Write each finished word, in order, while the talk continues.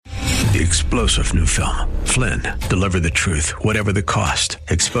The explosive new film, Flynn, deliver the truth, whatever the cost.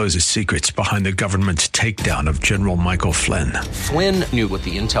 Exposes secrets behind the government's takedown of General Michael Flynn. Flynn knew what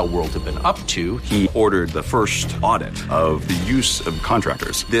the intel world had been up to. He ordered the first audit of the use of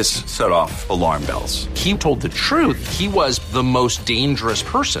contractors. This set off alarm bells. He told the truth. He was the most dangerous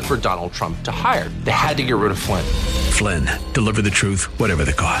person for Donald Trump to hire. They had to get rid of Flynn. Flynn, deliver the truth, whatever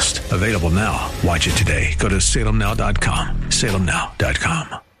the cost. Available now. Watch it today. Go to salemnow.com.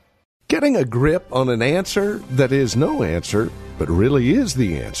 salemnow.com. Getting a grip on an answer that is no answer, but really is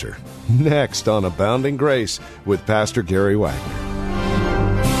the answer. Next on Abounding Grace with Pastor Gary Wagner.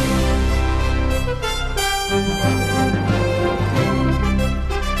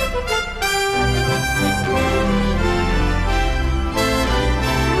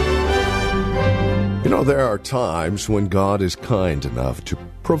 You know, there are times when God is kind enough to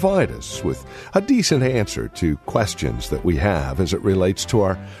provide us with a decent answer to questions that we have as it relates to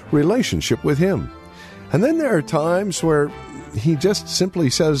our relationship with Him. And then there are times where He just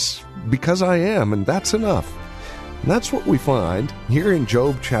simply says, because I am, and that's enough. And that's what we find here in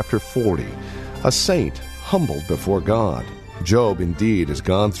Job chapter 40, a saint humbled before God. Job indeed has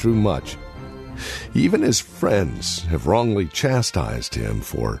gone through much. Even his friends have wrongly chastised him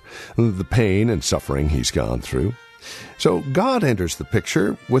for the pain and suffering he's gone through. So God enters the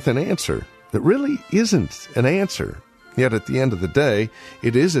picture with an answer that really isn't an answer. Yet at the end of the day,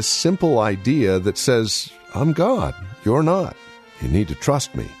 it is a simple idea that says, I'm God, you're not. You need to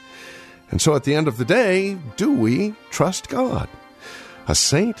trust me. And so at the end of the day, do we trust God? A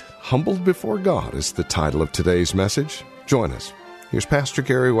saint humbled before God is the title of today's message. Join us. Here's Pastor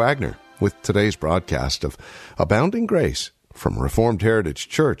Gary Wagner with today's broadcast of Abounding Grace from Reformed Heritage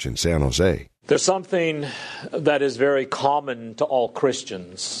Church in San Jose. There's something that is very common to all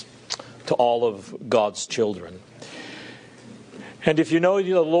Christians, to all of God's children. And if you know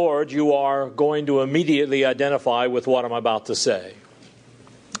the Lord, you are going to immediately identify with what I'm about to say.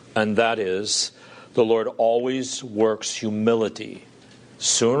 And that is, the Lord always works humility,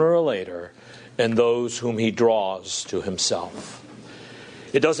 sooner or later, in those whom He draws to Himself.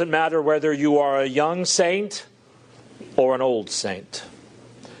 It doesn't matter whether you are a young saint or an old saint.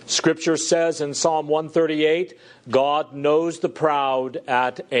 Scripture says in Psalm 138, God knows the proud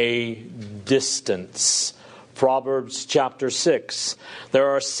at a distance. Proverbs chapter 6, there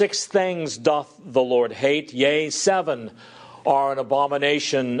are 6 things doth the Lord hate, yea, 7 are an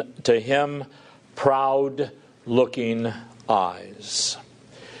abomination to Him, proud-looking eyes.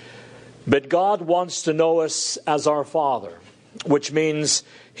 But God wants to know us as our Father, which means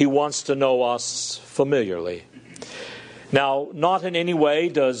He wants to know us familiarly. Now, not in any way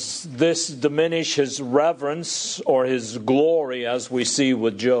does this diminish His reverence or His glory as we see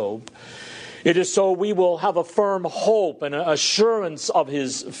with Job. It is so we will have a firm hope and an assurance of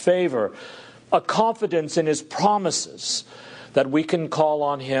His favor, a confidence in His promises that we can call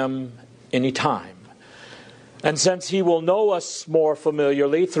on Him anytime. And since He will know us more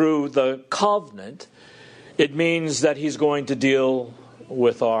familiarly through the covenant, it means that He's going to deal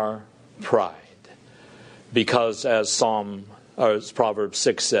with our pride. Because as Proverbs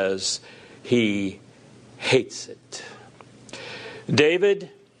 6 says, He hates it. David,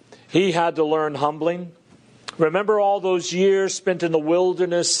 he had to learn humbling. Remember all those years spent in the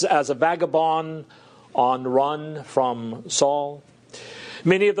wilderness as a vagabond on run from Saul?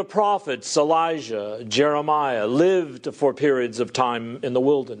 Many of the prophets, Elijah, Jeremiah, lived for periods of time in the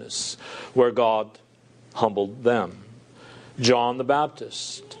wilderness where God humbled them. John the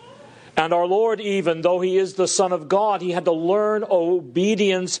Baptist. And our Lord, even though He is the Son of God, He had to learn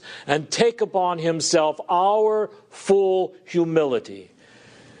obedience and take upon Himself our full humility.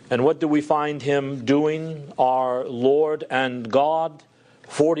 And what do we find Him doing, our Lord and God,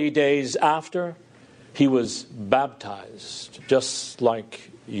 40 days after? He was baptized, just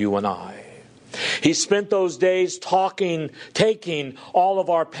like you and I. He spent those days taking all of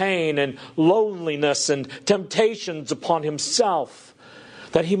our pain and loneliness and temptations upon Himself,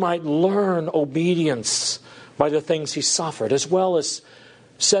 that He might learn obedience by the things He suffered, as well as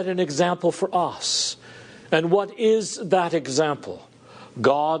set an example for us. And what is that example?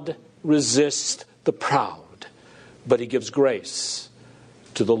 God resists the proud, but He gives grace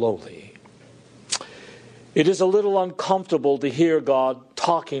to the lowly. It is a little uncomfortable to hear God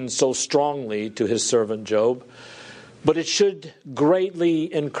talking so strongly to His servant Job, but it should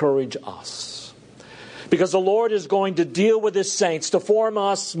greatly encourage us. Because the Lord is going to deal with His saints to form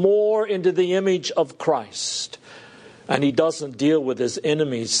us more into the image of Christ. And He doesn't deal with His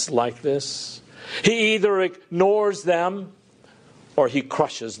enemies like this. He either ignores them or He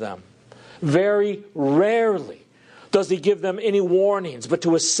crushes them. Very rarely does he give them any warnings. But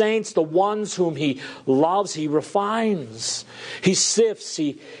to his saints, the ones whom he loves, he refines. He sifts.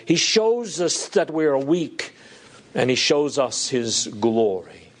 He shows us that we are weak. And he shows us his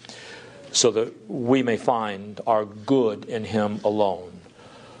glory, so that we may find our good in him alone.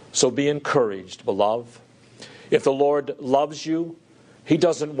 So be encouraged, beloved. If the Lord loves you, he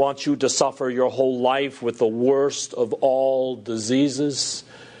doesn't want you to suffer your whole life with the worst of all diseases,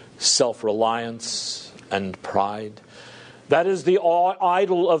 self-reliance and pride. That is the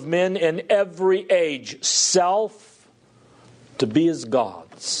idol of men in every age. Self to be as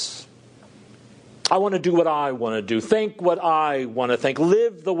gods. I want to do what I want to do. Think what I want to think.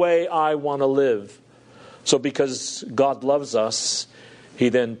 Live the way I want to live. So because God loves us, he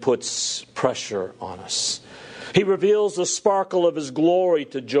then puts pressure on us. He reveals the sparkle of his glory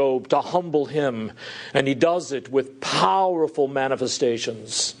to Job to humble him. And he does it with powerful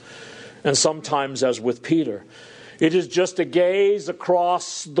manifestations. And sometimes, as with Peter, it is just a gaze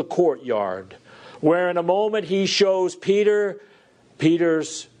across the courtyard, where in a moment he shows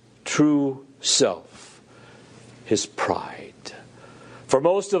Peter's true self, his pride. For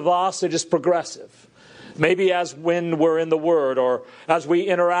most of us, it is progressive. Maybe as when we're in the Word, or as we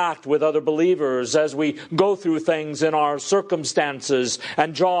interact with other believers, as we go through things in our circumstances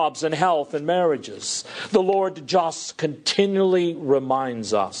and jobs and health and marriages. The Lord just continually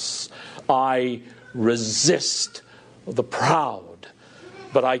reminds us, I resist the proud,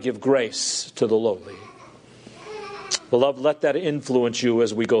 but I give grace to the lowly. Beloved, let that influence you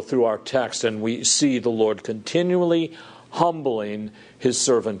as we go through our text and we see the Lord continually humbling his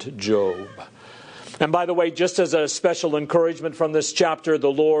servant Job. And by the way, just as a special encouragement from this chapter,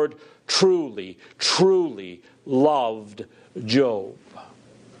 the Lord truly, truly loved Job.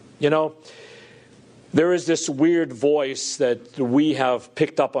 You know, there is this weird voice that we have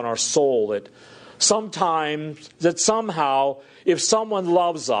picked up on our soul that somehow, if someone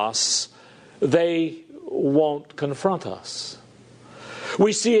loves us, they won't confront us.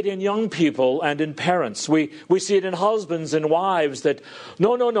 We see it in young people and in parents. We see it in husbands and wives that,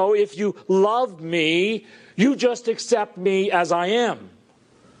 no, if you love me, you just accept me as I am.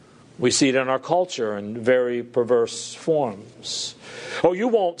 We see it in our culture in very perverse forms. Oh, you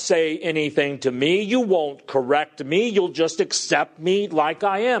won't say anything to me. You won't correct me. You'll just accept me like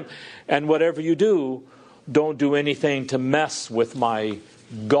I am. And whatever you do, don't do anything to mess with my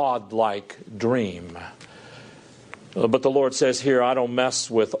God-like dream. But the Lord says here, I don't mess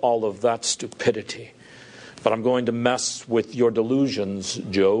with all of that stupidity. But I'm going to mess with your delusions,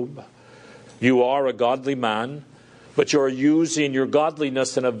 Job. You are a godly man, but you're using your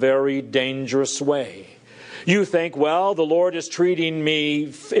godliness in a very dangerous way. You think, well, the Lord isn't treating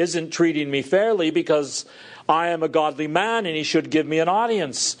me fairly because I am a godly man and he should give me an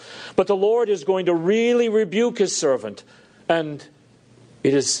audience. But the Lord is going to really rebuke his servant. And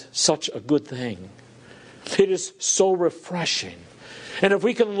it is such a good thing. It is so refreshing. And if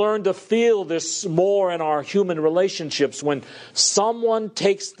we can learn to feel this more in our human relationships, when someone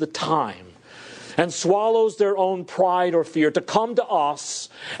takes the time and swallows their own pride or fear to come to us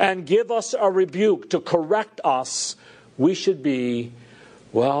and give us a rebuke, to correct us, we should be,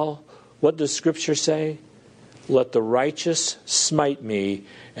 well, what does Scripture say? Let the righteous smite me,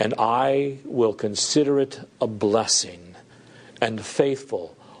 and I will consider it a blessing. And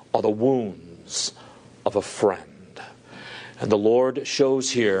faithful are the wounds of a friend. And the Lord shows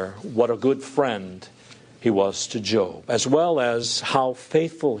here what a good friend he was to Job, as well as how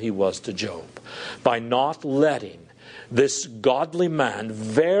faithful he was to Job, by not letting this godly man,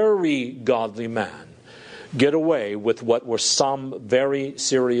 very godly man, get away with what were some very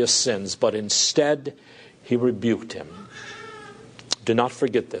serious sins, but instead he rebuked him. Do not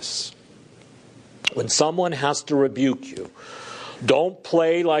forget this. When someone has to rebuke you, don't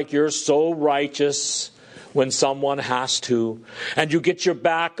play like you're so righteous when someone has to, and you get your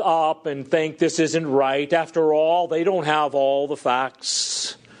back up and think this isn't right. After all, they don't have all the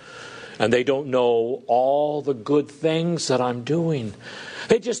facts, and they don't know all the good things that I'm doing.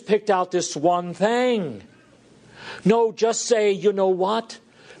 They just picked out this one thing. No, just say, you know what?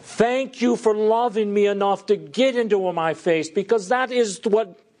 Thank you for loving me enough to get into my face, because that is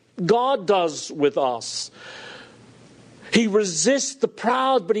what God does with us. He resists the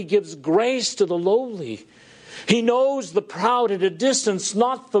proud, but he gives grace to the lowly. He knows the proud at a distance,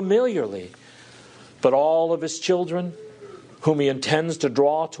 not familiarly. But all of his children, whom he intends to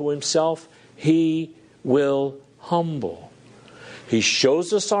draw to himself, he will humble. He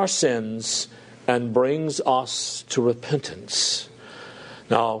shows us our sins and brings us to repentance.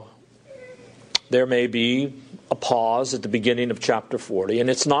 Now, there may be a pause at the beginning of chapter 40, and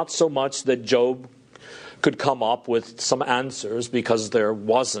it's not so much that Job could come up with some answers because there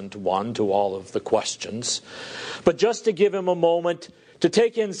wasn't one to all of the questions. But just to give him a moment to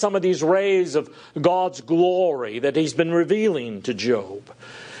take in some of these rays of God's glory that he's been revealing to Job.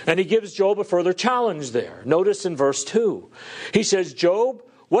 And he gives Job a further challenge there. Notice in verse 2. He says, Job,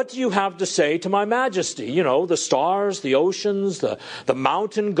 what do you have to say to my majesty? You know, the stars, the oceans, the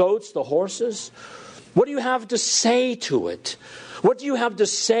mountain goats, the horses. What do you have to say to it? What do you have to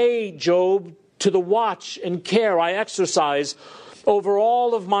say, Job, to the watch and care I exercise over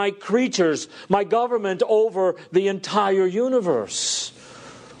all of my creatures, my government over the entire universe?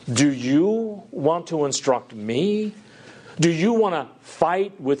 Do you want to instruct me? Do you want to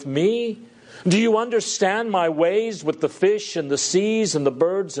fight with me? Do you understand my ways with the fish and the seas and the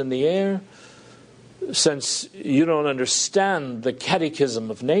birds in the air? Since you don't understand the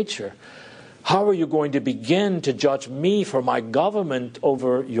catechism of nature, how are you going to begin to judge me for my government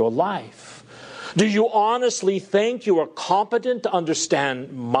over your life? Do you honestly think you are competent to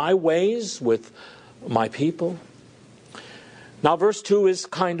understand my ways with my people? Now, verse 2 is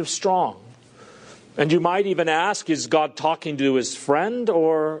kind of strong. And you might even ask, is God talking to his friend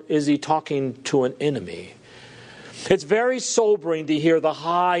or is he talking to an enemy? It's very sobering to hear the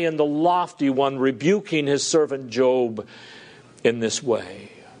high and the lofty one rebuking his servant Job in this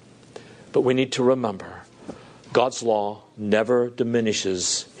way. But we need to remember, God's law never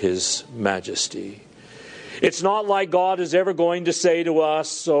diminishes his majesty. It's not like God is ever going to say to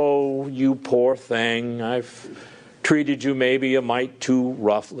us, oh, you poor thing, I've treated you maybe a mite too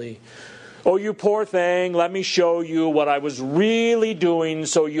roughly. Oh, you poor thing, let me show you what I was really doing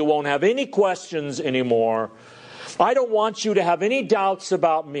so you won't have any questions anymore. I don't want you to have any doubts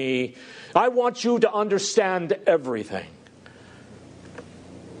about me. I want you to understand everything.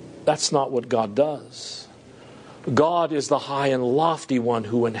 That's not what God does. God is the high and lofty one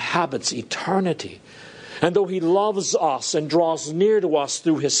who inhabits eternity. And though he loves us and draws near to us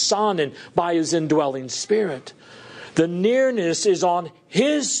through his Son and by his indwelling Spirit, the nearness is on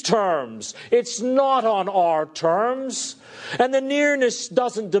his terms. It's not on our terms. And the nearness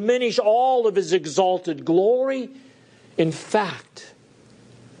doesn't diminish all of his exalted glory. In fact,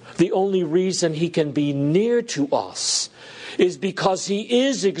 the only reason he can be near to us is because he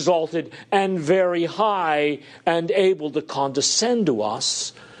is exalted and very high and able to condescend to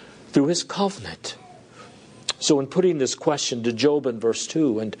us through his covenant. So in putting this question to Job in verse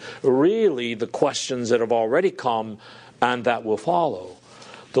 2, and really the questions that have already come and that will follow,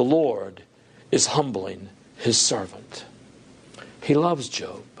 the Lord is humbling his servant. He loves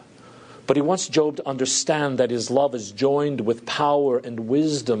Job, but he wants Job to understand that his love is joined with power and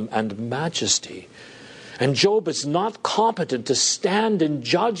wisdom and majesty. And Job is not competent to stand in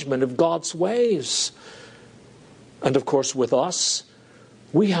judgment of God's ways. And of course with us,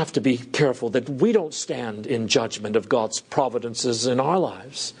 we have to be careful that we don't stand in judgment of God's providences in our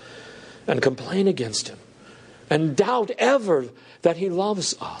lives and complain against him and doubt ever that he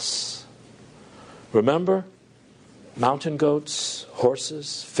loves us. Remember, mountain goats,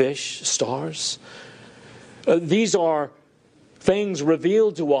 horses, fish, stars. These are things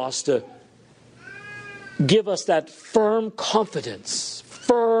revealed to us to give us that firm confidence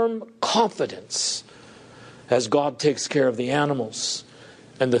as God takes care of the animals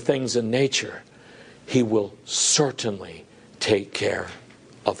and the things in nature. He will certainly take care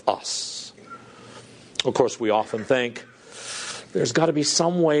of us. Of course, we often think there's got to be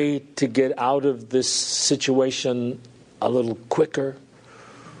some way to get out of this situation a little quicker,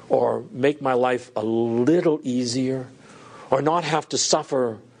 or make my life a little easier, or not have to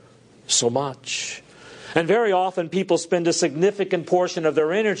suffer so much. And very often people spend a significant portion of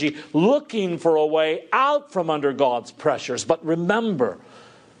their energy looking for a way out from under God's pressures. But remember,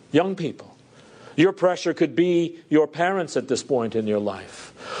 young people, your pressure could be your parents at this point in your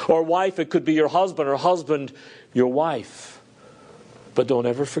life. Or wife, it could be your husband, or husband, your wife. But don't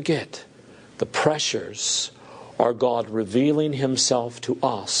ever forget, the pressures are God revealing himself to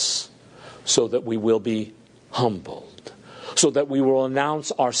us so that we will be humbled. So that we will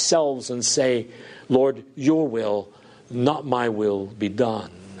announce ourselves and say, Lord, your will, not my will, be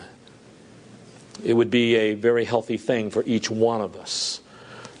done. It would be a very healthy thing for each one of us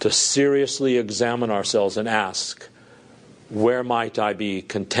to seriously examine ourselves and ask, where might I be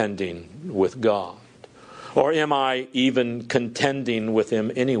contending with God? Or am I even contending with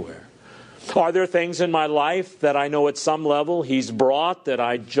him anywhere? Are there things in my life that I know at some level he's brought that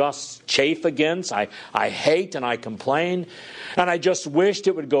I just chafe against? I hate and I complain, and I just wished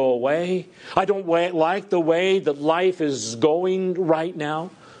it would go away. I don't like the way that life is going right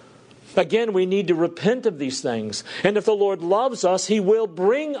now. Again, we need to repent of these things. And if the Lord loves us, he will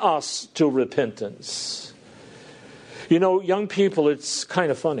bring us to repentance. You know, young people, it's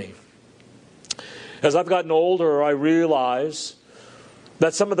kind of funny. As I've gotten older, I realize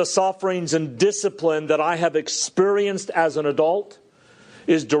that some of the sufferings and discipline that I have experienced as an adult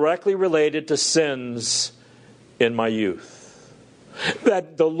is directly related to sins in my youth.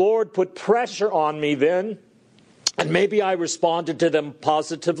 That the Lord put pressure on me then, and maybe I responded to them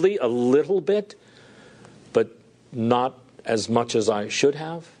positively a little bit, but not as much as I should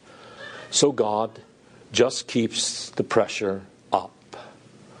have. So God just keeps the pressure up.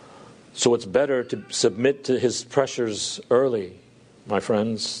 So it's better to submit to His pressures early, my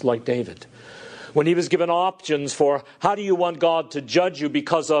friends, like David. When he was given options for how do you want God to judge you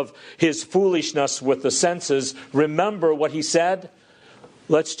because of his foolishness with the senses, remember what he said?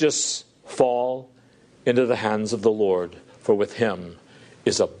 Let's just fall into the hands of the Lord, for with Him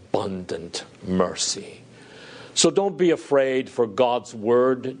is abundant mercy. So don't be afraid for God's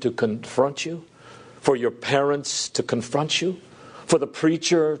word to confront you, for your parents to confront you, for the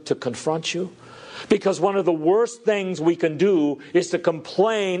preacher to confront you. Because one of the worst things we can do is to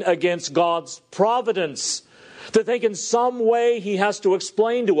complain against God's providence. To think in some way He has to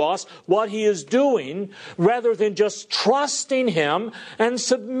explain to us what He is doing, rather than just trusting Him and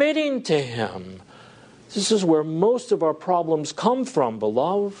submitting to Him. This is where most of our problems come from,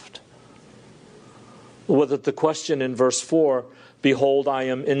 beloved. Whether the question in verse 4, behold, I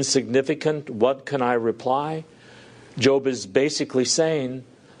am insignificant, what can I reply? Job is basically saying,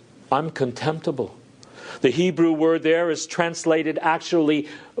 I'm contemptible. The Hebrew word there is translated actually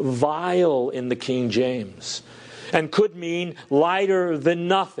vile in the King James, and could mean lighter than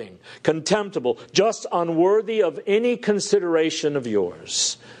nothing, contemptible, just unworthy of any consideration of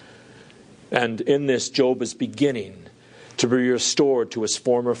yours. And in this, Job is beginning to be restored to his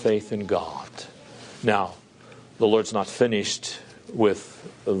former faith in God. Now, the Lord's not finished with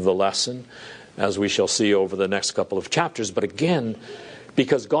the lesson, as we shall see over the next couple of chapters, but again,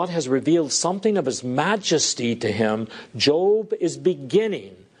 because God has revealed something of His majesty to him, Job is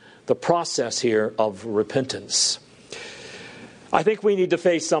beginning the process here of repentance. I think we need to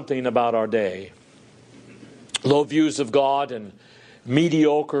face something about our day. Low views of God and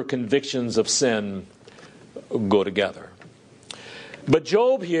mediocre convictions of sin go together. But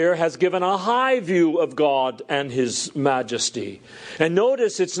Job here has given a high view of God and His majesty. And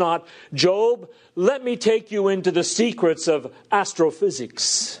notice it's not, Job, let me take you into the secrets of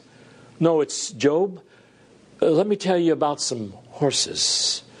astrophysics. No, it's, Job, let me tell you about some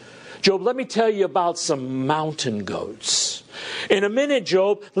horses. Job, let me tell you about some mountain goats. In a minute,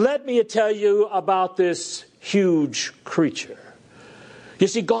 Job, let me tell you about this huge creature. You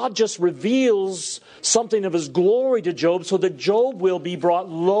see, God just reveals something of His glory to Job so that Job will be brought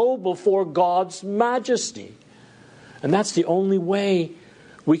low before God's majesty. And that's the only way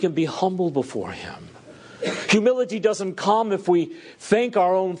we can be humble before Him. Humility doesn't come if we think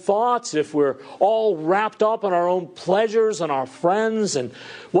our own thoughts, if we're all wrapped up in our own pleasures and our friends and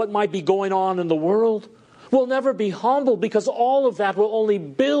what might be going on in the world. We'll never be humble because all of that will only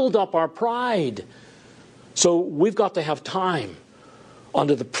build up our pride. So we've got to have time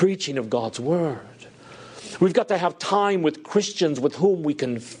under the preaching of God's Word. We've got to have time with Christians with whom we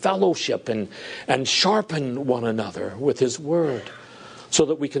can fellowship and sharpen one another with His Word so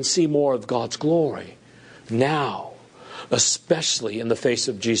that we can see more of God's glory now, especially in the face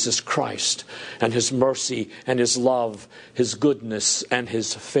of Jesus Christ and His mercy and His love, His goodness and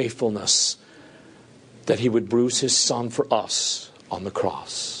His faithfulness, that He would bruise His Son for us on the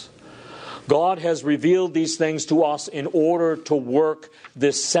cross. God has revealed these things to us in order to work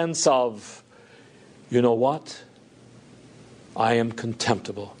this sense of, you know what? I am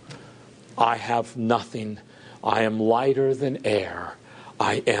contemptible. I have nothing. I am lighter than air.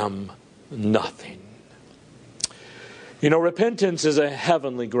 I am nothing. You know, repentance is a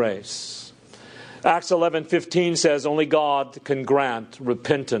heavenly grace. Acts 11:15 says only God can grant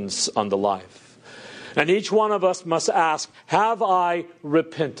repentance unto life. And each one of us must ask, have I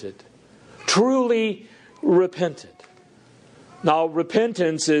repented? Truly repented. Now,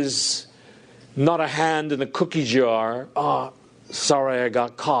 repentance is not a hand in a cookie jar. Sorry I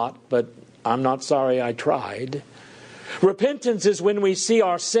got caught, but I'm not sorry I tried. Repentance is when we see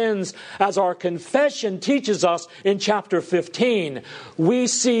our sins as our confession teaches us in chapter 15. We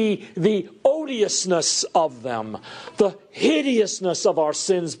see the odiousness of them, the hideousness of our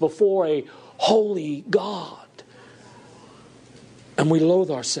sins before a holy God. And we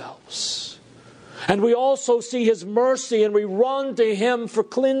loathe ourselves. And we also see His mercy and we run to Him for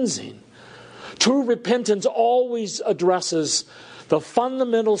cleansing. True repentance always addresses the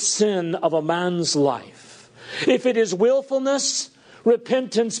fundamental sin of a man's life. If it is willfulness,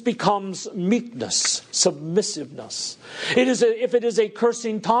 repentance becomes meekness, submissiveness. If it is a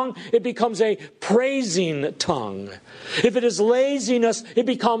cursing tongue, it becomes a praising tongue. If it is laziness, it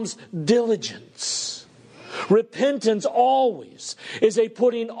becomes diligence. Repentance always is a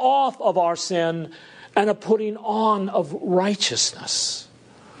putting off of our sin and a putting on of righteousness.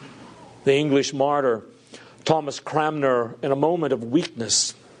 The English martyr Thomas Cranmer, in a moment of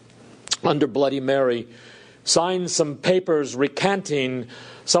weakness under Bloody Mary, signed some papers recanting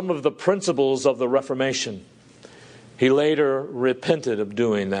some of the principles of the Reformation. He later repented of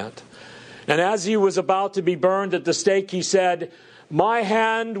doing that. And as he was about to be burned at the stake, he said, "My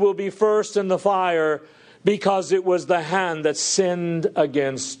hand will be first in the fire, because it was the hand that sinned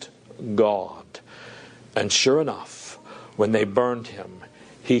against God." And sure enough, when they burned him,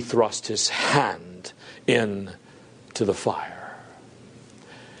 he thrust his hand into the fire.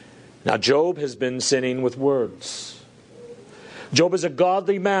 Now, Job has been sinning with words. Job is a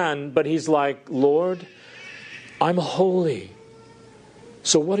godly man, but he's like, "Lord, I'm holy.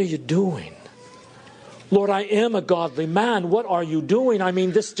 So what are you doing? Lord, I am a godly man. What are you doing? I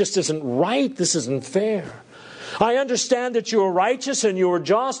mean, this just isn't right. This isn't fair. I understand that you are righteous and you are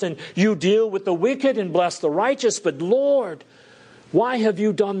just and you deal with the wicked and bless the righteous. But Lord, why have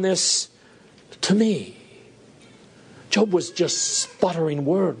you done this to me?" Job was just sputtering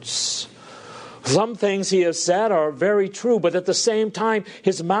words. Some things he has said are very true, but at the same time,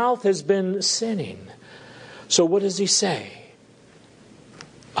 his mouth has been sinning. So what does he say?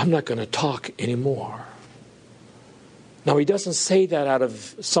 "I'm not going to talk anymore." Now, he doesn't say that out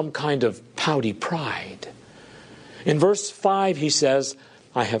of some kind of pouty pride. In verse 5, he says,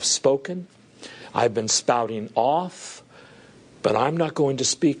 "I have spoken, I've been spouting off, but I'm not going to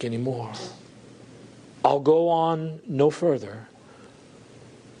speak anymore. I'll go on no further."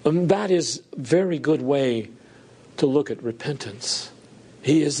 And that is a very good way to look at repentance.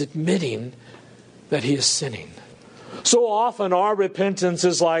 He is admitting that he is sinning. So often our repentance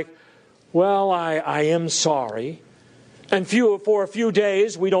is like, "Well, I am sorry." And for a few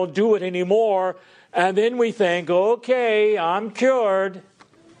days we don't do it anymore. And then we think, "Okay, I'm cured."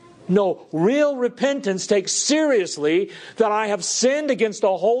 No, real repentance takes seriously that I have sinned against a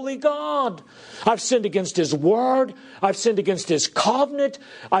holy God. I've sinned against His Word. I've sinned against His covenant.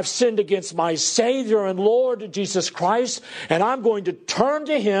 I've sinned against my Savior and Lord, Jesus Christ. And I'm going to turn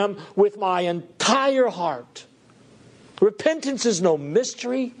to Him with my entire heart. Repentance is no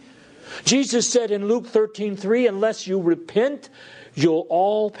mystery. Jesus said in Luke 13:3, "Unless you repent, you'll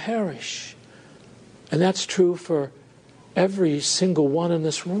all perish." And that's true for every single one in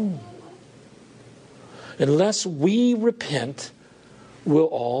this room. Unless we repent, we'll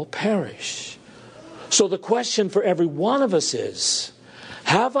all perish. So the question for every one of us is,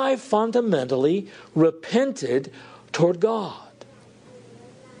 have I fundamentally repented toward God?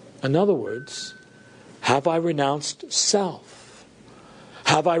 In other words, have I renounced self?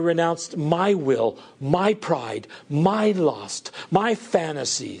 Have I renounced my will, my pride, my lust, my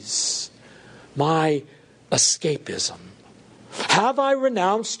fantasies, my escapism? Have I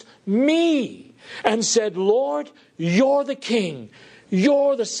renounced me and said, "Lord, you're the King,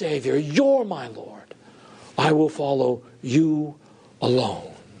 you're the Savior, you're my Lord. I will follow you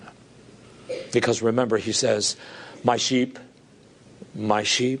alone"? Because remember, he says, my sheep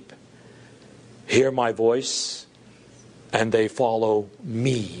hear my voice and they follow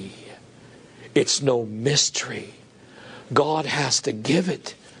me. It's no mystery. God has to give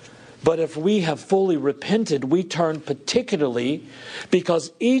it. But if we have fully repented, we turn particularly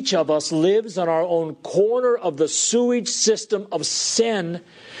because each of us lives in our own corner of the sewage system of sin,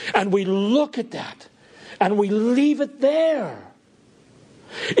 and we look at that and we leave it there.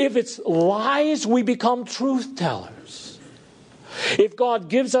 If it's lies, we become truth tellers. If God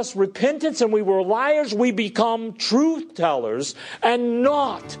gives us repentance and we were liars, we become truth tellers, and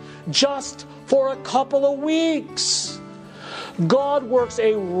not just for a couple of weeks. God works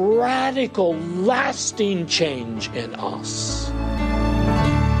a radical, lasting change in us.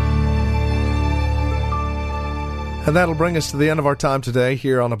 And that'll bring us to the end of our time today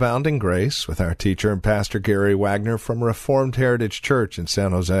here on Abounding Grace with our teacher and pastor Gary Wagner from Reformed Heritage Church in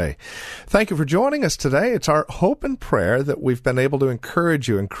San Jose. Thank you for joining us today. It's our hope and prayer that we've been able to encourage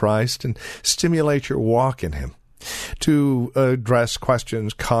you in Christ and stimulate your walk in Him. To address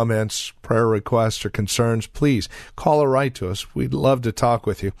questions, comments, prayer requests, or concerns, please call or write to us. We'd love to talk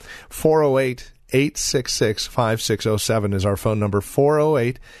with you. 408-866-5607 is our phone number,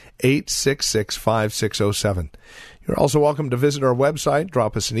 408-866-5607. You're also welcome to visit our website.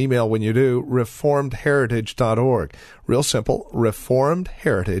 Drop us an email when you do, reformedheritage.org. Real simple,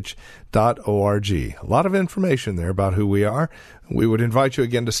 reformedheritage.org. A lot of information there about who we are. We would invite you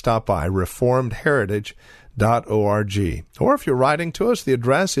again to stop by, reformedheritage.org. Or if you're writing to us, the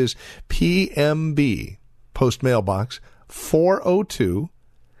address is PMB, Post Mailbox 402,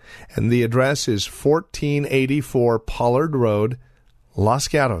 and the address is 1484 Pollard Road, Los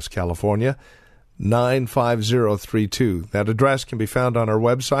Gatos, California, 95032. That address can be found on our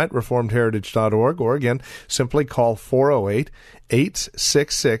website, reformedheritage.org, or again, simply call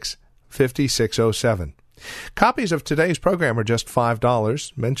 408-866-5607. Copies of today's program are just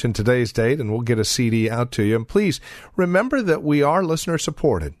 $5. Mention today's date and we'll get a CD out to you. And please remember that we are listener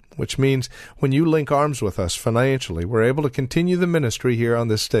supported, which means when you link arms with us financially, we're able to continue the ministry here on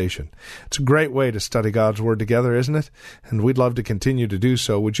this station. It's a great way to study God's Word together, isn't it? And we'd love to continue to do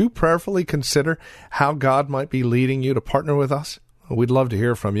so. Would you prayerfully consider how God might be leading you to partner with us? We'd love to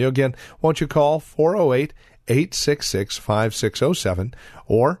hear from you. Again, won't you call 408-866-5607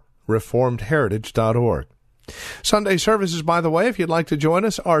 or reformedheritage.org. Sunday services, by the way, if you'd like to join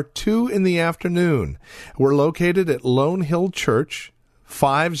us, are 2 in the afternoon. We're located at Lone Hill Church,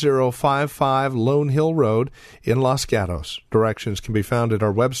 5055 Lone Hill Road in Los Gatos. Directions can be found at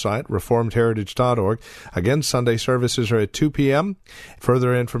our website, reformedheritage.org. Again, Sunday services are at 2 p.m.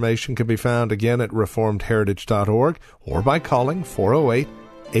 Further information can be found again at reformedheritage.org or by calling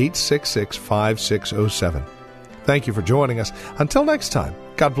 408-866-5607. Thank you for joining us. Until next time,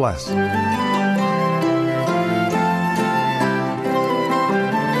 God bless.